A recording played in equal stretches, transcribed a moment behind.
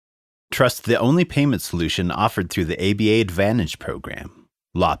Trust the only payment solution offered through the ABA Advantage program,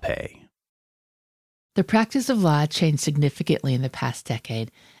 LawPay. The practice of law changed significantly in the past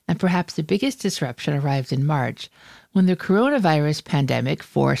decade, and perhaps the biggest disruption arrived in March, when the coronavirus pandemic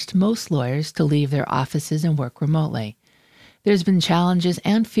forced most lawyers to leave their offices and work remotely. There's been challenges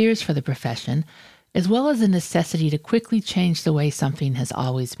and fears for the profession, as well as a necessity to quickly change the way something has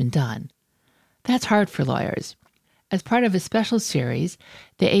always been done. That's hard for lawyers. As part of a special series,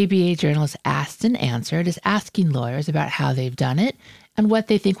 the ABA Journalist Asked and Answered is asking lawyers about how they've done it and what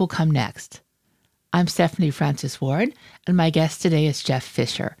they think will come next. I'm Stephanie Francis Ward, and my guest today is Jeff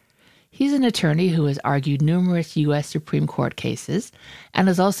Fisher. He's an attorney who has argued numerous U.S. Supreme Court cases and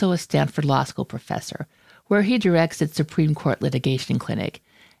is also a Stanford Law School professor, where he directs its Supreme Court litigation clinic.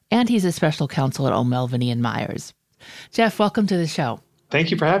 And he's a special counsel at O'Melveny & Myers. Jeff, welcome to the show.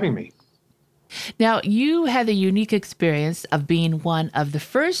 Thank you for having me. Now, you had the unique experience of being one of the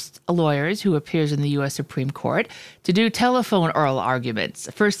first lawyers who appears in the U.S. Supreme Court to do telephone oral arguments,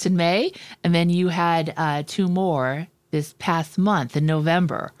 first in May, and then you had two more this past month in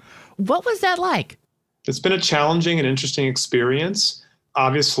November. What was that like? It's been a challenging and interesting experience.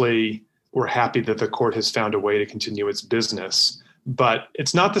 Obviously, we're happy that the court has found a way to continue its business, but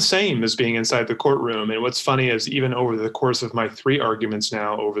it's not the same as being inside the courtroom. And what's funny is even over the course of my 3 arguments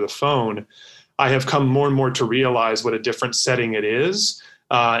now over the phone, I have come more and more to realize what a different setting it is.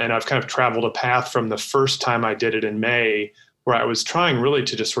 And I've kind of traveled a path from the first time I did it in May, where I was trying really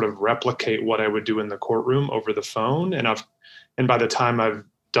to just sort of replicate what I would do in the courtroom over the phone. And by the time I've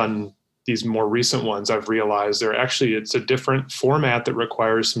done these more recent ones, I've realized it's a different format that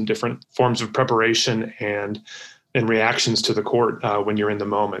requires some different forms of preparation and reactions to the court when you're in the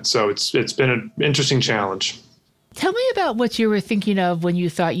moment. So it's been an interesting challenge. Tell me about what you were thinking of when you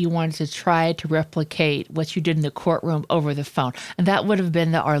thought you wanted to try to replicate what you did in the courtroom over the phone. And that would have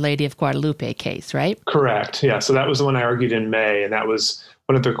been the Our Lady of Guadalupe case, right? Correct. Yeah. So that was the one I argued in May, and that was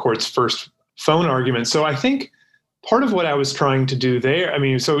one of the court's first phone arguments. So I think part of what I was trying to do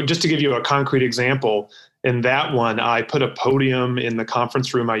there, so just to give you a concrete example, in that one, I put a podium in the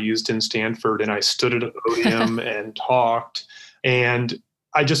conference room I used in Stanford, and I stood at a podium and talked. And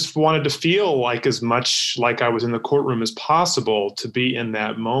I just wanted to feel like as much like I was in the courtroom as possible to be in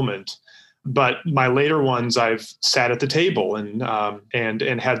that moment. But my later ones, I've sat at the table and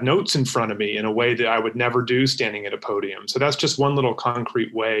had notes in front of me in a way that I would never do standing at a podium. So that's just one little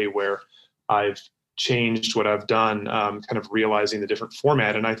concrete way where I've changed what I've done, kind of realizing the different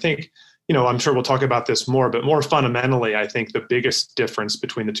format. And I think, I'm sure we'll talk about this more, but more fundamentally, I think the biggest difference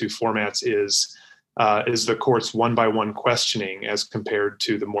between the two formats is the court's one-by-one questioning as compared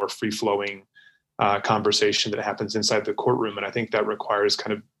to the more free-flowing conversation that happens inside the courtroom. And I think that requires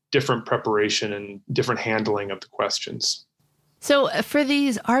kind of different preparation and different handling of the questions. So for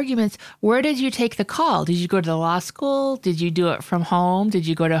these arguments, where did you take the call? Did you go to the law school? Did you do it from home? Did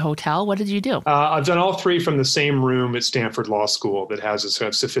you go to a hotel? What did you do? I've done all 3 from the same room at Stanford Law School that has a sort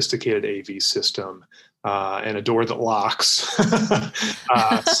of sophisticated AV system and a door that locks.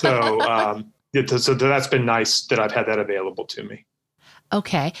 So that's been nice that I've had that available to me.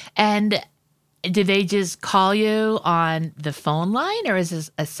 Okay. And did they just call you on the phone line, or is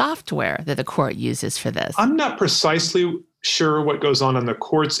this a software that the court uses for this? I'm not precisely sure what goes on the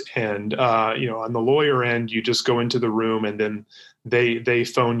court's end. On the lawyer end, you just go into the room and then they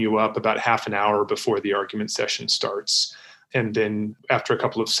phone you up about half an hour before the argument session starts. And then after a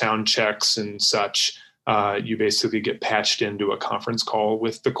couple of sound checks and such, you basically get patched into a conference call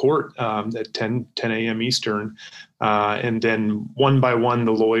with the court at 10 a.m. Eastern. And then one by one,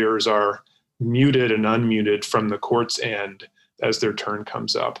 the lawyers are muted and unmuted from the court's end as their turn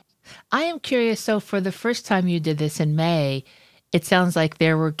comes up. I am curious. So for the first time you did this in May, it sounds like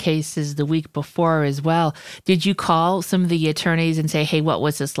there were cases the week before as well. Did you call some of the attorneys and say, hey, what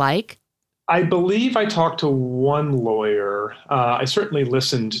was this like? I believe I talked to one lawyer. I certainly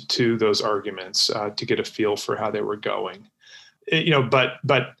listened to those arguments to get a feel for how they were going.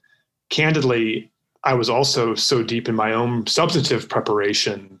 But candidly, I was also so deep in my own substantive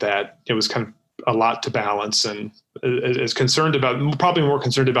preparation that it was kind of a lot to balance, and is probably more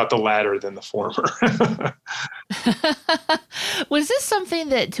concerned about the latter than the former. Was this something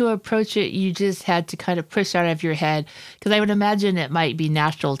that to approach it, you just had to kind of push out of your head? Because I would imagine it might be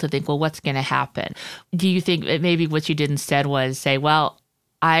natural to think, well, what's going to happen? Do you think that maybe what you did instead was say, well,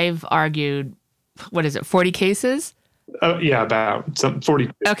 I've argued, 40 cases? Yeah, about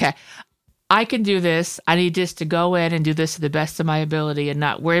 40. Okay. I can do this. I need just to go in and do this to the best of my ability and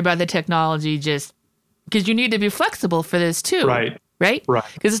not worry about the technology, just because you need to be flexible for this too. Right.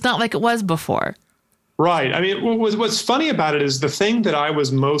 Because it's not like it was before. Right. I mean, what's funny about it is the thing that I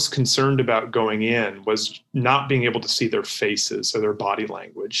was most concerned about going in was not being able to see their faces or their body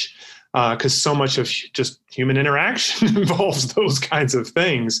language, because so much of just human interaction involves those kinds of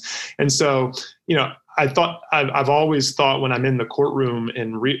things. And so, I've always thought when I'm in the courtroom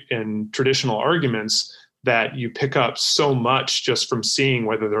in traditional arguments that you pick up so much just from seeing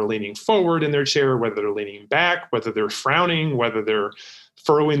whether they're leaning forward in their chair, whether they're leaning back, whether they're frowning, whether they're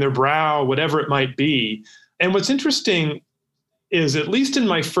furrowing their brow, whatever it might be. And what's interesting is, at least in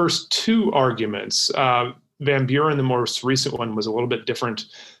my first two arguments, Van Buren, the most recent one, was a little bit different.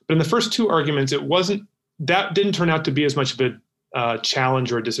 But in the first two arguments, that didn't turn out to be as much of a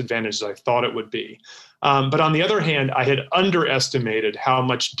challenge or a disadvantage as I thought it would be. But on the other hand, I had underestimated how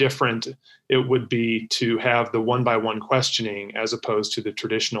much different it would be to have the one-by-one questioning as opposed to the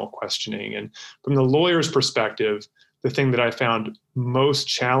traditional questioning. And from the lawyer's perspective, the thing that I found most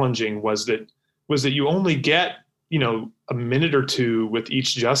challenging was that you only get, a minute or two with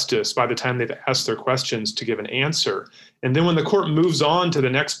each justice by the time they've asked their questions to give an answer. And then when the court moves on to the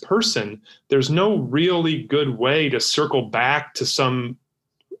next person, there's no really good way to circle back to some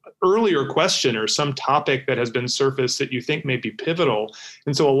earlier question or some topic that has been surfaced that you think may be pivotal.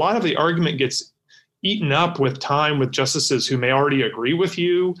 And so a lot of the argument gets eaten up with time with justices who may already agree with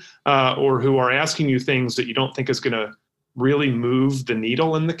you, or who are asking you things that you don't think is going to really move the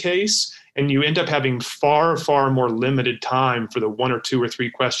needle in the case. And you end up having far, far more limited time for the one or two or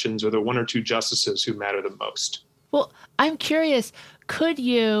three questions or the one or two justices who matter the most. Well, I'm curious, could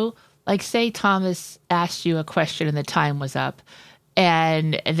you, say Thomas asked you a question and the time was up,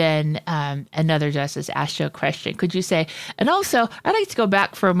 and then another justice asked you a question, could you say, and also, I'd like to go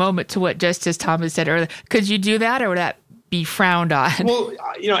back for a moment to what Justice Thomas said earlier. Could you do that, or would that be frowned on? Well,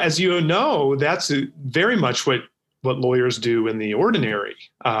 as you know, that's very much what lawyers do in the ordinary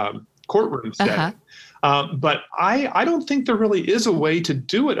courtroom setting. But I don't think there really is a way to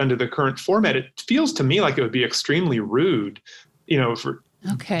do it under the current format. It feels to me like it would be extremely rude, for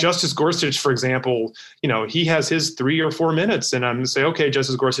Justice Gorsuch, for example. He has his 3 or 4 minutes, and I'm going to say, okay,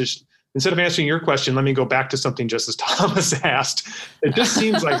 Justice Gorsuch, instead of answering your question, let me go back to something Justice Thomas asked. It just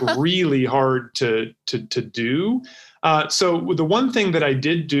seems like really hard to do. So the one thing that I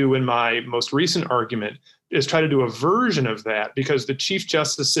did do in my most recent argument is try to do a version of that, because the Chief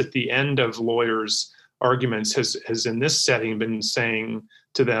Justice at the end of lawyers' arguments has in this setting been saying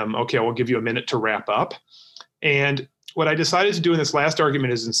to them, okay, I will give you a minute to wrap up. And what I decided to do in this last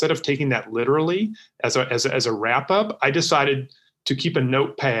argument is, instead of taking that literally as a wrap up, I decided to keep a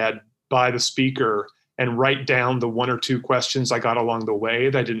notepad by the speaker and write down the one or two questions I got along the way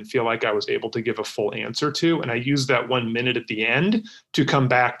that I didn't feel like I was able to give a full answer to. And I used that 1 minute at the end to come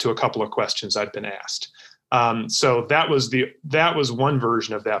back to a couple of questions I'd been asked. So that was one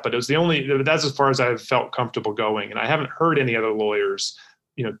version of that, but that's as far as I've felt comfortable going. And I haven't heard any other lawyers,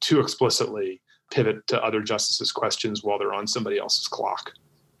 too explicitly pivot to other justices' questions while they're on somebody else's clock.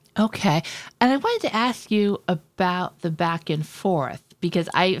 Okay. And I wanted to ask you about the back and forth, because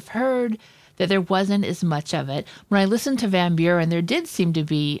I've heard that there wasn't as much of it. When I listened to Van Buren, there did seem to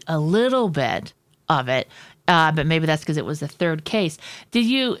be a little bit of it. But maybe that's because it was the third case. Did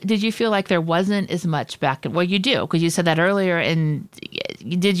you feel like there wasn't as much back? Well, you do, because you said that earlier. And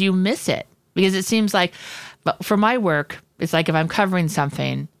did you miss it? Because it seems like, for my work, it's like if I'm covering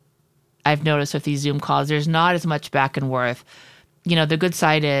something, I've noticed with these Zoom calls, there's not as much back and forth. The good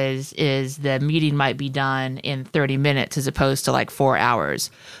side is the meeting might be done in 30 minutes as opposed to 4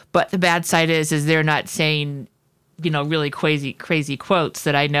 hours. But the bad side is they're not saying, really crazy quotes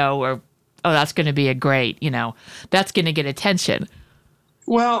that I know are, oh, that's going to be a great, that's going to get attention.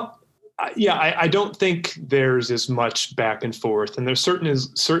 Well, yeah, I don't think there's as much back and forth, and there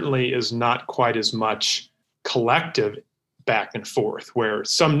certainly is not quite as much collective back and forth, where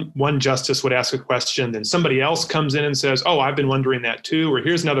one justice would ask a question, then somebody else comes in and says, oh, I've been wondering that too, or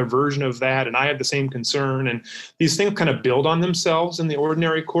here's another version of that, and I have the same concern. And these things kind of build on themselves in the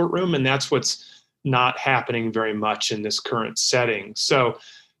ordinary courtroom, and that's what's not happening very much in this current setting. So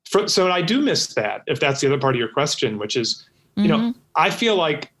I do miss that, if that's the other part of your question, which is, I feel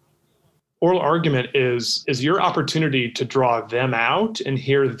like oral argument is your opportunity to draw them out and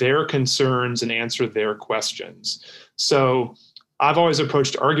hear their concerns and answer their questions. So I've always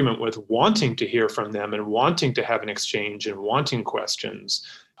approached argument with wanting to hear from them and wanting to have an exchange and wanting questions.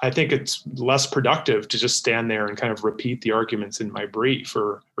 I think it's less productive to just stand there and kind of repeat the arguments in my brief,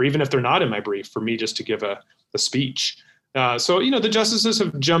 or even if they're not in my brief, for me just to give a speech. So the justices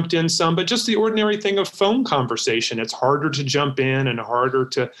have jumped in some, but just the ordinary thing of phone conversation, it's harder to jump in and harder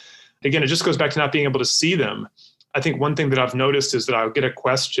to, again, it just goes back to not being able to see them. I think one thing that I've noticed is that I'll get a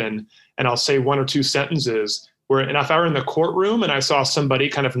question and I'll say one or two sentences and if I were in the courtroom and I saw somebody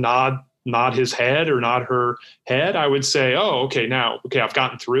kind of nod his head or nod her head, I would say, oh, okay, I've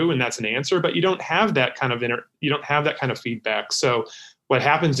gotten through and that's an answer. But you don't have that kind of feedback. So what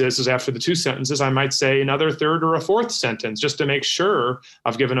happens is after the two sentences, I might say another third or a fourth sentence just to make sure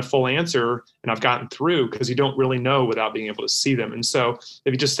I've given a full answer and I've gotten through, because you don't really know without being able to see them. And so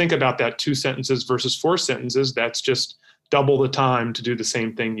if you just think about that 2 sentences versus 4 sentences, that's just double the time to do the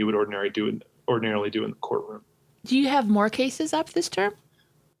same thing you would ordinarily do in the courtroom. Do you have more cases up this term?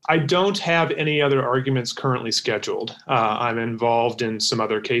 I don't have any other arguments currently scheduled. I'm involved in some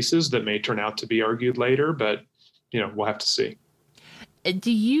other cases that may turn out to be argued later, but we'll have to see.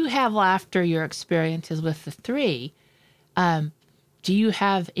 Do you have, after your experiences with the 3, do you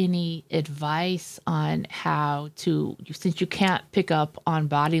have any advice on how to, since you can't pick up on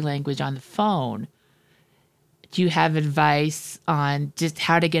body language on the phone, do you have advice on just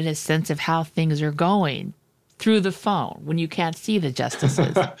how to get a sense of how things are going through the phone when you can't see the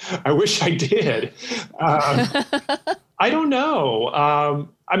justices? I wish I did. I don't know.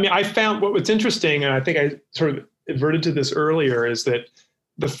 I found what's interesting, and I think I sort of adverted to this earlier, is that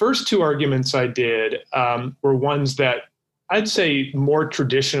the first 2 arguments I did were ones that I'd say more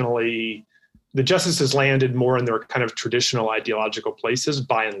traditionally, the justices landed more in their kind of traditional ideological places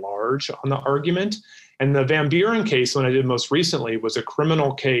by and large on the argument. And the Van Buren case, when I did most recently, was a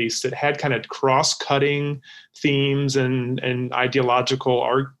criminal case that had kind of cross-cutting themes and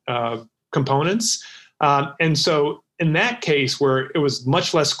ideological components. And so in that case, where it was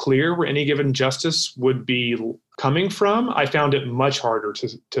much less clear where any given justice would be coming from, I found it much harder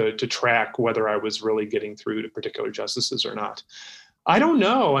to track whether I was really getting through to particular justices or not. I don't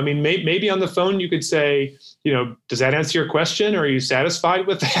know. I mean, maybe on the phone you could say, does that answer your question? Or are you satisfied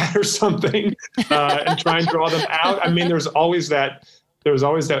with that or something? And try and draw them out. I mean, there was always that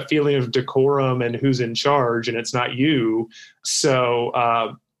feeling of decorum and who's in charge, and it's not you. So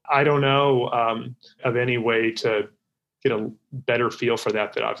I don't know of any way to get a better feel for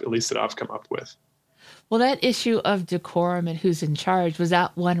that I've come up with. Well, that issue of decorum and who's in charge, was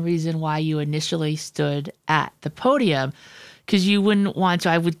that one reason why you initially stood at the podium? Because you wouldn't want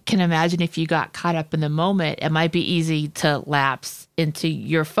to, can imagine if you got caught up in the moment, it might be easy to lapse into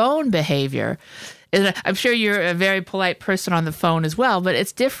your phone behavior. And I'm sure you're a very polite person on the phone as well, but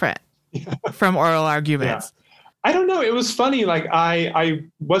it's different from oral arguments. Yeah. I don't know. It was funny. Like I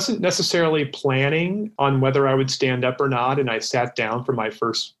wasn't necessarily planning on whether I would stand up or not. And I sat down for my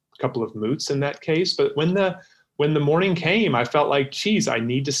first couple of moots in that case. But when the morning came, I felt like, geez, I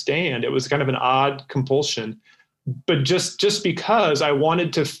need to stand. It was kind of an odd compulsion. But just because I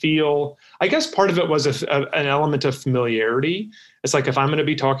wanted to feel, I guess part of it was an element of familiarity. It's like, if I'm going to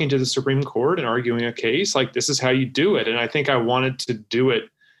be talking to the Supreme Court and arguing a case, like, this is how you do it. And I think I wanted to do it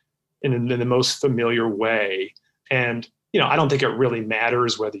in the most familiar way. And, I don't think it really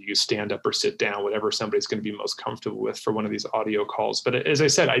matters whether you stand up or sit down, whatever somebody's going to be most comfortable with for one of these audio calls. But as I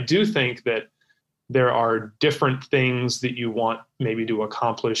said, I do think that there are different things that you want maybe to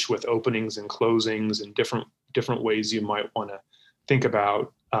accomplish with openings and closings, and different ways you might want to think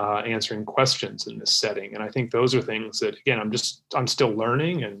about answering questions in this setting. And I think those are things that, again, I'm still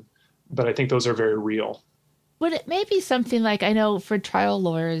learning, but I think those are very real. Would it maybe something like, I know for trial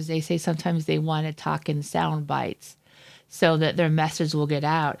lawyers, they say sometimes they want to talk in sound bites so that their message will get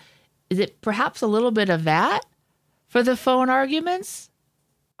out. Is it perhaps a little bit of that for the phone arguments?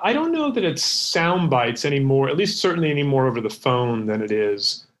 I don't know that it's sound bites anymore, at least certainly any more over the phone than it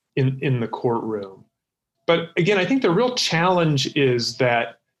is in the courtroom. But again, I think the real challenge is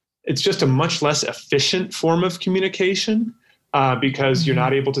that it's just a much less efficient form of communication because you're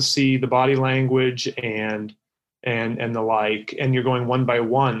not able to see the body language and the like, and you're going one by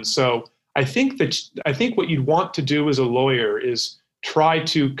one. So I think what you'd want to do as a lawyer is try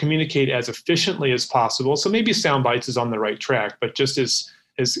to communicate as efficiently as possible. So maybe sound bites is on the right track, but just as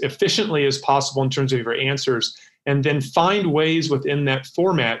efficiently as possible in terms of your answers, and then find ways within that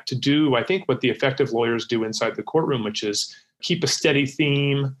format to do, I think, what the effective lawyers do inside the courtroom, which is keep a steady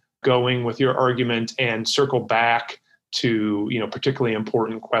theme going with your argument and circle back to, particularly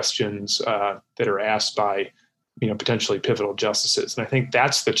important questions that are asked by, potentially pivotal justices. And I think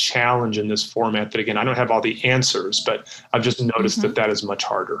that's the challenge in this format that, again, I don't have all the answers, but I've just noticed that is much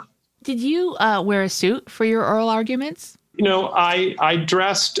harder. Did you wear a suit for your oral arguments? I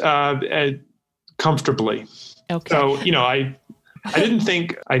dressed comfortably. Okay. So, I didn't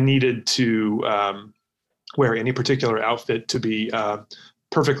think I needed to wear any particular outfit to be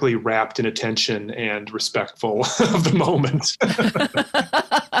perfectly wrapped in attention and respectful of the moment.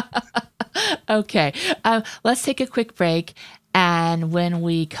 Okay. Let's take a quick break. And when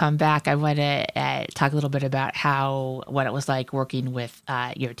we come back, I want to talk a little bit about what it was like working with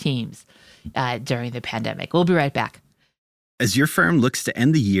your teams during the pandemic. We'll be right back. As your firm looks to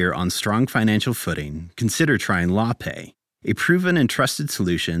end the year on strong financial footing, consider trying LawPay. A proven and trusted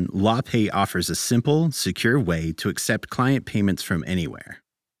solution, LawPay offers a simple, secure way to accept client payments from anywhere.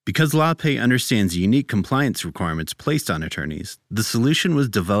 Because LawPay understands unique compliance requirements placed on attorneys, the solution was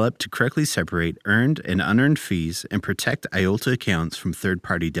developed to correctly separate earned and unearned fees and protect IOLTA accounts from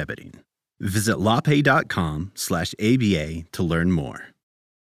third-party debiting. Visit lawpay.com/ABA to learn more.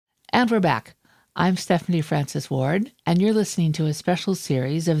 And we're back. I'm Stephanie Francis Ward, and you're listening to a special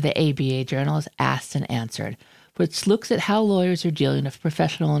series of the ABA Journal's Asked and Answered, which looks at how lawyers are dealing with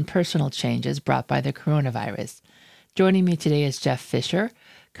professional and personal changes brought by the coronavirus. Joining me today is Jeff Fisher,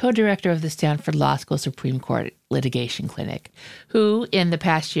 co-director of the Stanford Law School Supreme Court Litigation Clinic, who in the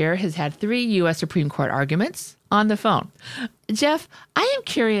past year has had 3 U.S. Supreme Court arguments on the phone. Jeff, I am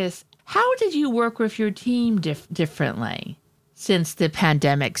curious, how did you work with your team differently since the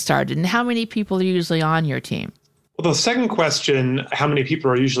pandemic started, and how many people are usually on your team? Well, the second question, how many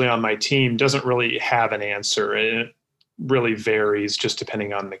people are usually on my team, doesn't really have an answer. It really varies just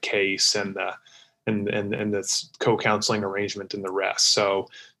depending on the case and the co-counseling arrangement and the rest. So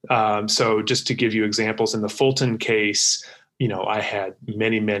just to give you examples, in the Fulton case, I had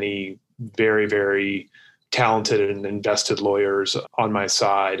many very, very talented and invested lawyers on my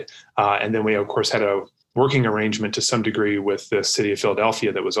side. And then we, of course, had a working arrangement to some degree with the city of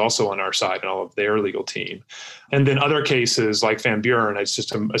Philadelphia that was also on our side and all of their legal team. And then other cases like Van Buren, it's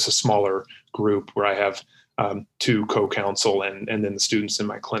a smaller group where I have 2 co-counsel and then the students in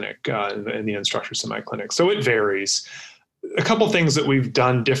my clinic and the instructors in my clinic. So it varies. A couple things that we've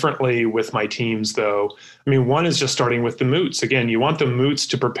done differently with my teams, though. One is just starting with the moots. Again, you want the moots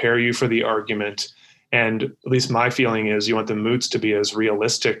to prepare you for the argument. And at least my feeling is you want the moots to be as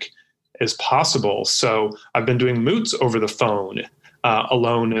realistic as possible. So I've been doing moots over the phone,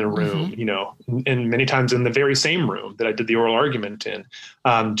 alone in a room, and many times in the very same room that I did the oral argument in,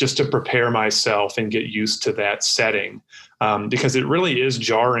 just to prepare myself and get used to that setting. Because it really is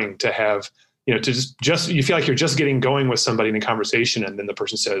jarring to have, to just you feel like you're just getting going with somebody in a conversation, and then the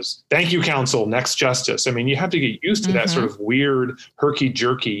person says, "Thank you, counsel, next justice." You have to get used to that sort of weird,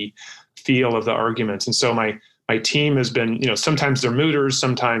 herky-jerky feel of the arguments. And so my team has been, sometimes they're mooters,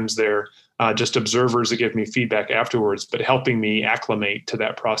 sometimes they're just observers that give me feedback afterwards, but helping me acclimate to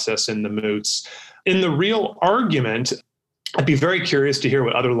that process in the moots. In the real argument, I'd be very curious to hear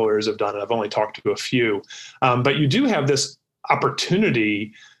what other lawyers have done, and I've only talked to a few. But you do have this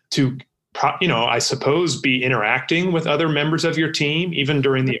opportunity to, I suppose, be interacting with other members of your team, even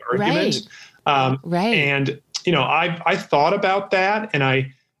during the argument. Right. And, I thought about that,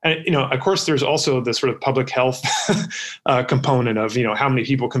 and of course, there's also the sort of public health component of, how many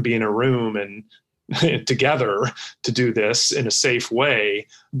people can be in a room and together to do this in a safe way.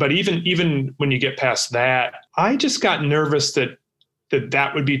 But even when you get past that, I just got nervous that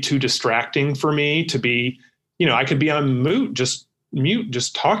would be too distracting for me to be, I could be on mute, just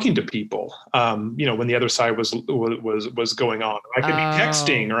talking to people, when the other side was going on. I could be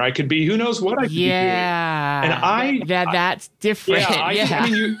texting, or I could be, who knows what I could be doing. And that's different.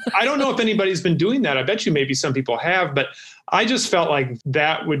 I don't know if anybody's been doing that. I bet you maybe some people have, but I just felt like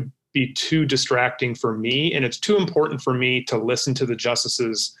that would be too distracting for me. And it's too important for me to listen to the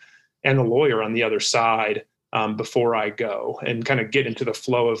justices and the lawyer on the other side before I go and kind of get into the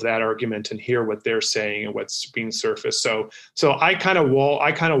flow of that argument and hear what they're saying and what's being surfaced. So I kind of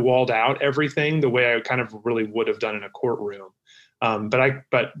walled out everything the way I kind of really would have done in a courtroom.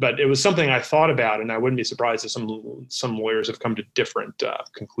 But it was something I thought about, and I wouldn't be surprised if some lawyers have come to different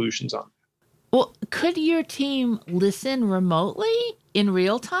conclusions on. Well, could your team listen remotely in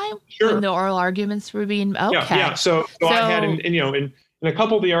real time? Sure. When the oral arguments were being okay? Yeah. So I had in a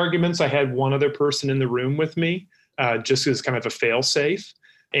couple of the arguments, I had one other person in the room with me, just as kind of a fail-safe.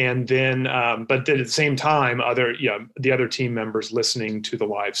 And then, but then at the same time, the other team members listening to the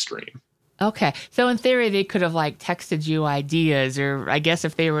live stream. Okay. So in theory, they could have texted you ideas, or I guess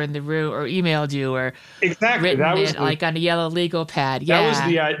if they were in the room, or emailed you, or exactly written it on a yellow legal pad.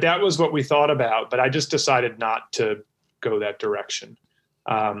 Yeah. That was what we thought about, but I just decided not to go that direction.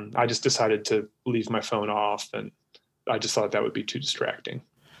 I just decided to leave my phone off, and I just thought that would be too distracting.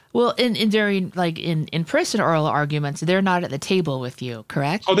 Well, during in-person oral arguments, they're not at the table with you,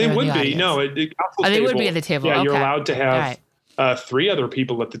 correct? Oh, they would be. No, they would be at the table. Yeah, okay. You're allowed to have 3 other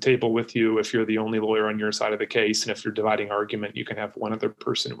people at the table with you if you're the only lawyer on your side of the case, and if you're dividing argument, you can have one other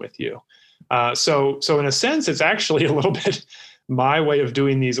person with you. So in a sense, it's actually a little bit my way of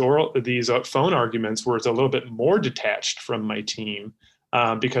doing these phone arguments was a little bit more detached from my team,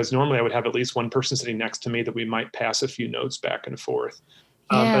 because normally I would have at least one person sitting next to me that we might pass a few notes back and forth.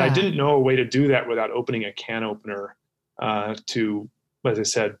 But I didn't know a way to do that without opening a can opener to, as I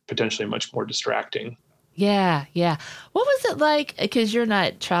said, potentially much more distracting. Yeah. What was it like? Because you're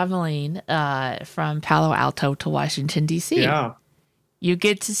not traveling from Palo Alto to Washington, D.C. Yeah. You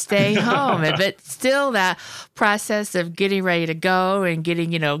get to stay home, but still that process of getting ready to go and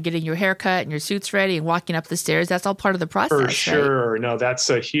getting your haircut and your suits ready and walking up the stairs, that's all part of the process. For sure. Right? No, that's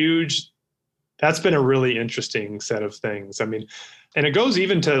been a really interesting set of things. I mean, and it goes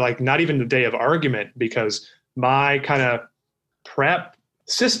even to like not even the day of argument, because my kind of prep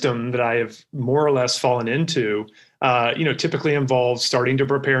system that I have more or less fallen into, typically involves starting to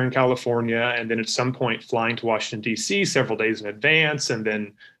prepare in California and then at some point flying to Washington, D.C. several days in advance, and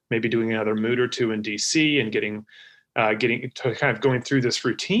then maybe doing another mood or two in D.C. and getting to kind of going through this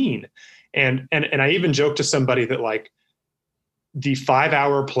routine. And I even joked to somebody that like the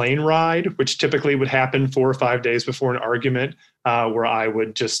 5-hour plane ride, which typically would happen 4 or 5 days before an argument, where I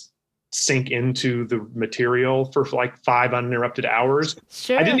would just sink into the material for like 5 uninterrupted hours.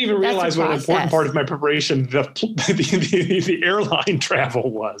 Sure, I didn't even realize what an important part of my preparation the airline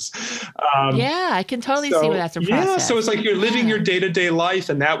travel was. I can totally see what that's a process. Yeah, so it's like you're living your day-to-day life,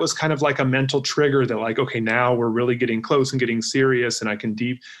 and that was kind of like a mental trigger that like, okay, now we're really getting close and getting serious, and I can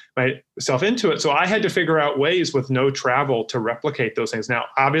deep myself into it. So I had to figure out ways with no travel to replicate those things. Now,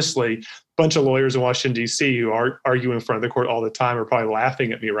 obviously, a bunch of lawyers in Washington, D.C. who argue in front of the court all the time are probably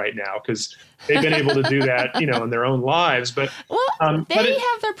laughing at me right now because they've been able to do that, in their own lives. But they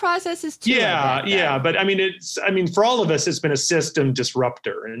have their processes too. Yeah. But I mean, for all of us, it's been a system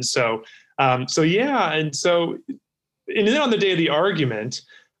disruptor, and so and then on the day of the argument,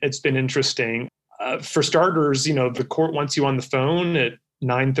 it's been interesting. For starters, the court wants you on the phone at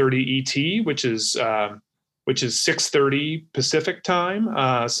 9:30 ET, which is 6:30 Pacific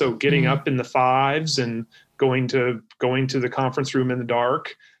time. So getting up in the 5s and going to the conference room in the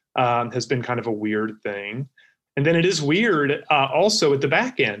dark has been kind of a weird thing. And then it is weird also at the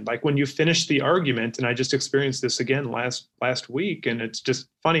back end, like when you finish the argument, and I just experienced this again last week, and it's just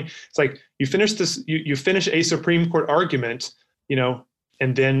funny. It's like you finish you finish a Supreme Court argument,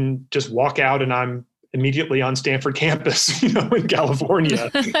 and then just walk out, and I'm immediately on Stanford campus, in California.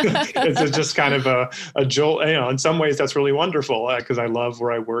 It's just kind of a jolt. In some ways, that's really wonderful because I love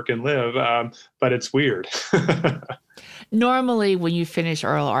where I work and live, but it's weird. Normally, when you finish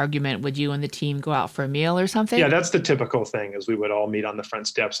oral argument, would you and the team go out for a meal or something? Yeah, that's the typical thing, is we would all meet on the front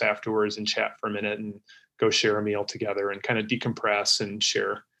steps afterwards and chat for a minute and go share a meal together and kind of decompress and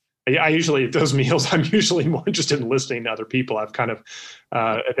share. I usually, at those meals, I'm usually more interested in listening to other people. I've kind of,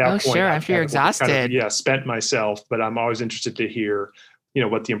 at that point, sure, I'm sure you're exhausted. Spent myself, but I'm always interested to hear,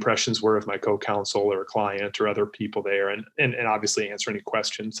 what the impressions were of my co-counsel or a client or other people there, and obviously answer any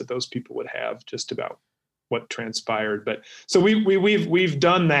questions that those people would have just about what transpired. But so we've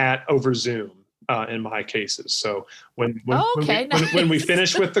done that over Zoom in my cases. So when we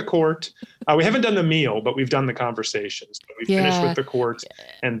finish with the court, we haven't done the meal, but we've done the conversations. So we finished with the court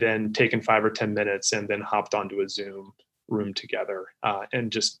and then taken 5 or 10 minutes and then hopped onto a Zoom room together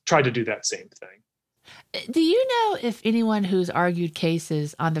and just tried to do that same thing. Do you know if anyone who's argued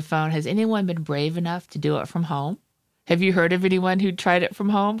cases on the phone, has anyone been brave enough to do it from home? Have you heard of anyone who tried it from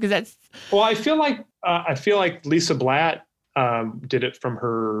home? Because that's... Well, I feel like Lisa Blatt did it from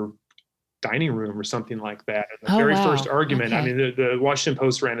her dining room or something like that. In the very first argument, I mean, the Washington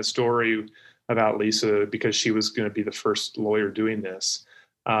Post ran a story about Lisa because she was going to be the first lawyer doing this.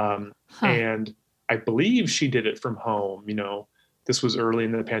 And I believe she did it from home. This was early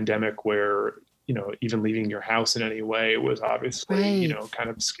in the pandemic where, even leaving your house in any way was obviously, kind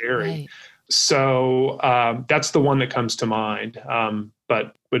of scary. Right. So that's the one that comes to mind.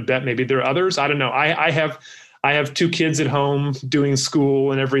 But would bet maybe there are others. I don't know. I have 2 kids at home doing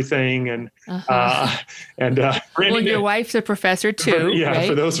school and everything, and well, your wife's a professor too. Yeah, right?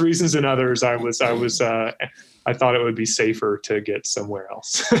 For those reasons and others, I thought it would be safer to get somewhere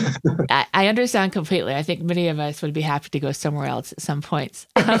else. I understand completely. I think many of us would be happy to go somewhere else at some points.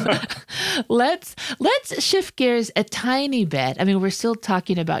 Let's shift gears a tiny bit. I mean, we're still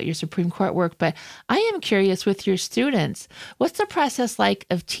talking about your Supreme Court work, but I am curious with your students, what's the process like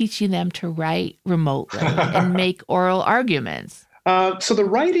of teaching them to write remotely and make oral arguments? So the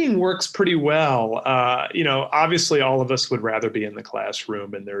writing works pretty well. Obviously all of us would rather be in the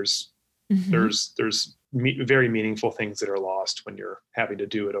classroom, and there's very meaningful things that are lost when you're having to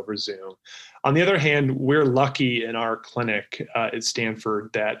do it over Zoom. On the other hand, we're lucky in our clinic at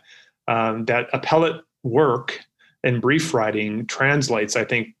Stanford that appellate work and brief writing translates, I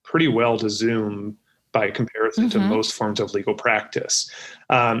think, pretty well to Zoom by comparison to most forms of legal practice.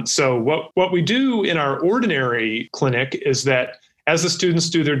 So what we do in our ordinary clinic is that as the students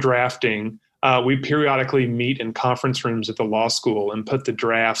do their drafting, we periodically meet in conference rooms at the law school and put the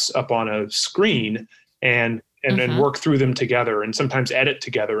drafts up on a screen and then work through them together and sometimes edit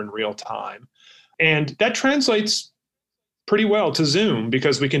together in real time. And that translates pretty well to Zoom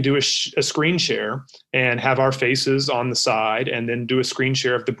because we can do a screen share and have our faces on the side and then do a screen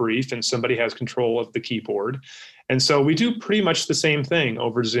share of the brief and somebody has control of the keyboard. And so we do pretty much the same thing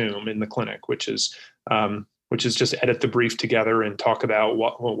over Zoom in the clinic, which is just edit the brief together and talk about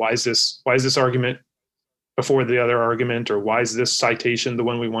why is this argument before the other argument, or why is this citation the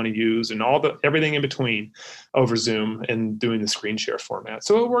one we want to use, and everything in between over Zoom and doing the screen share format.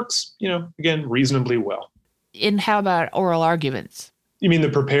 So it works, again, reasonably well. And how about oral arguments? You mean the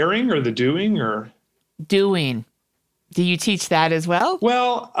preparing or the doing or? Doing. Do you teach that as well?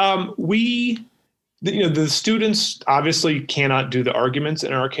 Well, the students obviously cannot do the arguments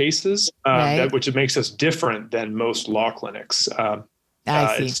in our cases, which makes us different than most law clinics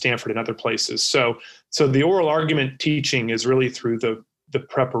at Stanford and other places. So the oral argument teaching is really through the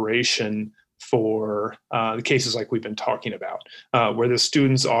preparation for the cases like we've been talking about, where the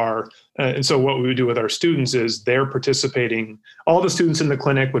students are. And so what we would do with our students is they're participating. All the students in the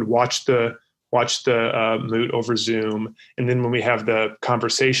clinic would watch the moot over Zoom. And then when we have the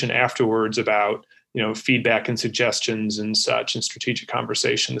conversation afterwards about, feedback and suggestions and such and strategic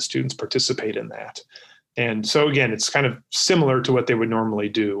conversation, the students participate in that. And so again, it's kind of similar to what they would normally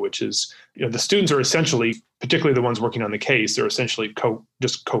do, which is, the students are essentially, particularly the ones working on the case, they're essentially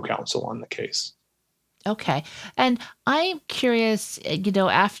co-counsel on the case. Okay. And I'm curious,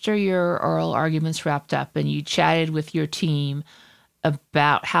 after your oral arguments wrapped up and you chatted with your team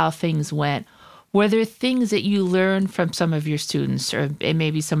about how things went, were there things that you learned from some of your students or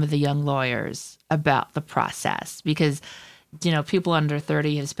maybe some of the young lawyers about the process? Because people under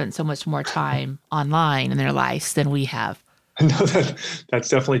 30 have spent so much more time online in their lives than we have. No, that's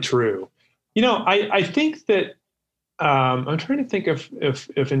definitely true. I think that I'm trying to think if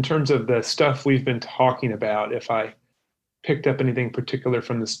in terms of the stuff we've been talking about, if I picked up anything particular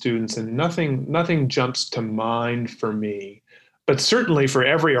from the students, and nothing jumps to mind for me. But certainly for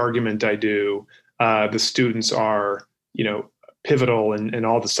every argument I do, the students are, pivotal in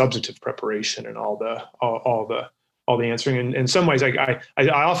all the substantive preparation and all the answering. And in some ways, I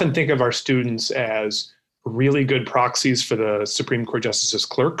often think of our students as really good proxies for the Supreme Court justices'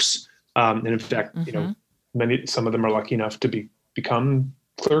 clerks. And in fact, some of them are lucky enough to become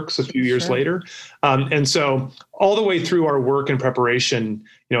clerks a few years later. And so all the way through our work and preparation,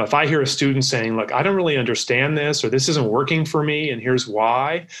 if I hear a student saying, look, I don't really understand this, or this isn't working for me, and here's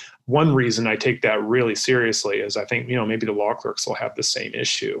why. One reason I take that really seriously is I think, maybe the law clerks will have the same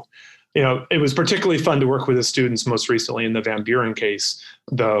issue. It was particularly fun to work with the students most recently in the Van Buren case,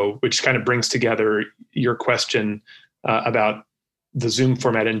 though, which kind of brings together your question about the Zoom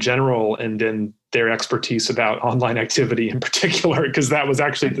format in general, and then their expertise about online activity in particular, because that was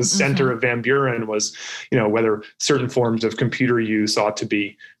actually the center of Van Buren was, whether certain forms of computer use ought to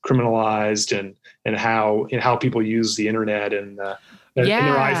be criminalized and how people use the internet and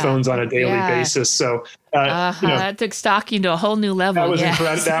their iPhones on a daily basis. So, that took stalking to a whole new level. That was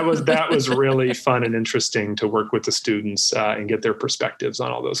incredible. That was really fun and interesting to work with the students and get their perspectives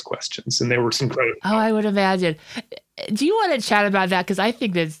on all those questions. And they were incredible. Oh, I would imagine. Do you want to chat about that? Because I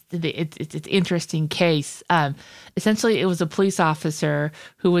think it's an interesting case. Essentially, it was a police officer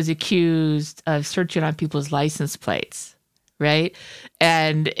who was accused of searching on people's license plates, right?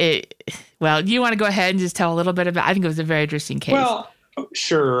 And do you want to go ahead and just tell a little bit about? I think it was a very interesting case. Well,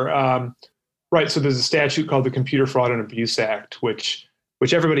 sure. Right. So there's a statute called the Computer Fraud and Abuse Act, which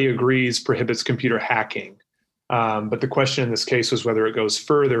everybody agrees prohibits computer hacking. But the question in this case was whether it goes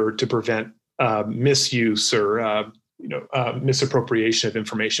further to prevent misuse or misappropriation of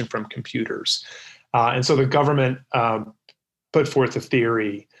information from computers. And so the government put forth a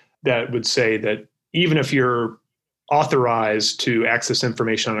theory that would say that even if you're authorized to access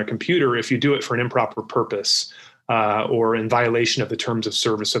information on a computer, if you do it for an improper purpose or in violation of the terms of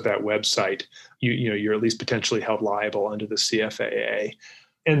service of that website, you're at least potentially held liable under the CFAA.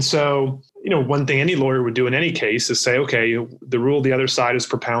 And so, one thing any lawyer would do in any case is say, okay, the rule the other side is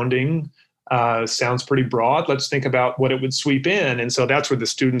propounding sounds pretty broad. Let's think about what it would sweep in. And so that's where the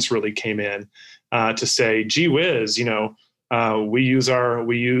students really came in to say, gee whiz, we use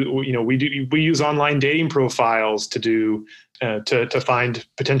online dating profiles to find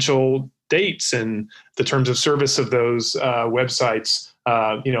potential dates, and the terms of service of those websites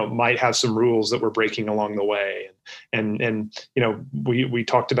might have some rules that we're breaking along the way. And we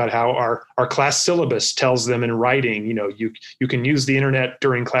talked about how our class syllabus tells them in writing, you can use the internet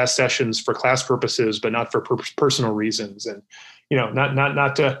during class sessions for class purposes, but not for personal reasons. And,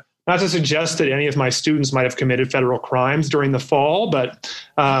 not to suggest that any of my students might have committed federal crimes during the fall, but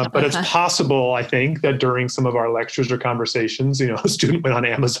it's possible, I think, that during some of our lectures or conversations, a student went on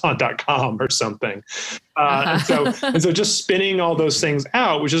Amazon.com or something. And so just spinning all those things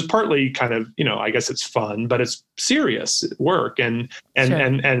out, which is partly kind of, I guess it's fun, but it's serious work. And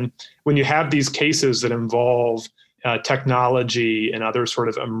when you have these cases that involve technology and other sort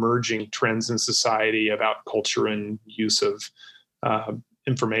of emerging trends in society about culture and use of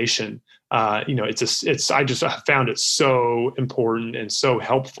information, I just found it so important and so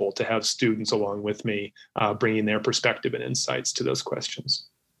helpful to have students along with me, bringing their perspective and insights to those questions.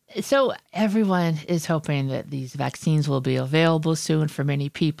 So everyone is hoping that these vaccines will be available soon for many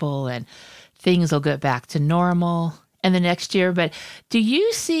people and things will get back to normal in the next year. But do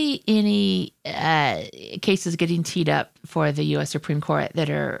you see any cases getting teed up for the U.S. Supreme Court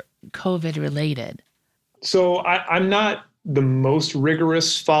that are COVID related? So I'm not the most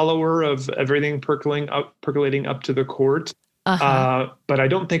rigorous follower of everything percolating up to the court. But I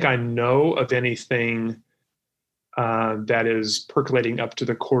don't think I know of anything that is percolating up to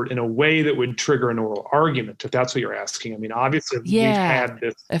the court in a way that would trigger an oral argument, if that's what you're asking. I mean, obviously, we've had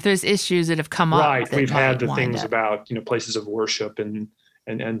this. If there's issues that have come up. Right. We've had the things about, places of worship and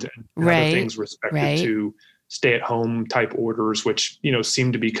other things respected to stay-at-home type orders, which,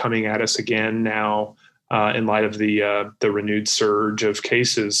 seem to be coming at us again now. In light of the renewed surge of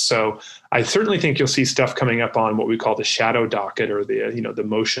cases. So I certainly think you'll see stuff coming up on what we call the shadow docket, or the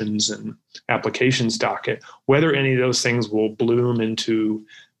motions and applications docket. Whether any of those things will bloom into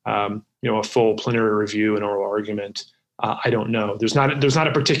a full plenary review and oral argument, I don't know. There's not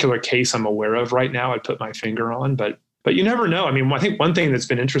a particular case I'm aware of right now I'd put my finger on, but you never know. I mean, I think one thing that's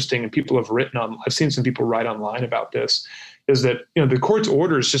been interesting, and people have written on, I've seen some people write online about this, is that the court's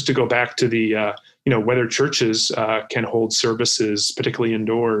orders, just to go back to the whether churches can hold services, particularly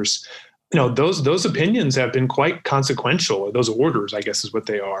indoors, those opinions have been quite consequential, or those orders, I guess, is what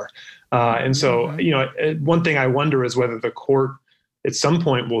they are. And so, one thing I wonder is whether the court at some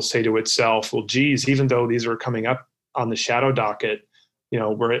point will say to itself, well, geez, even though these are coming up on the shadow docket,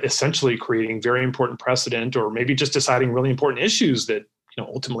 we're essentially creating very important precedent, or maybe just deciding really important issues that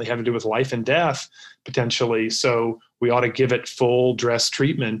ultimately have to do with life and death potentially. So we ought to give it full dress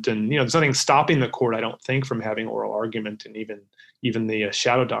treatment. And, there's nothing stopping the court, I don't think, from having oral argument and even the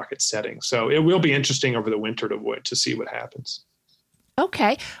shadow docket setting. So it will be interesting over the winter to see what happens.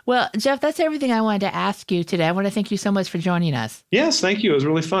 Okay. Well, Jeff, that's everything I wanted to ask you today. I want to thank you so much for joining us. Yes, thank you. It was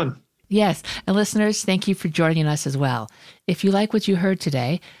really fun. Yes. And listeners, thank you for joining us as well. If you like what you heard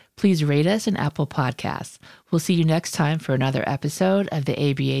today, please rate us in Apple Podcasts. We'll see you next time for another episode of the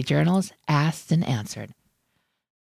ABA Journal's Asked and Answered.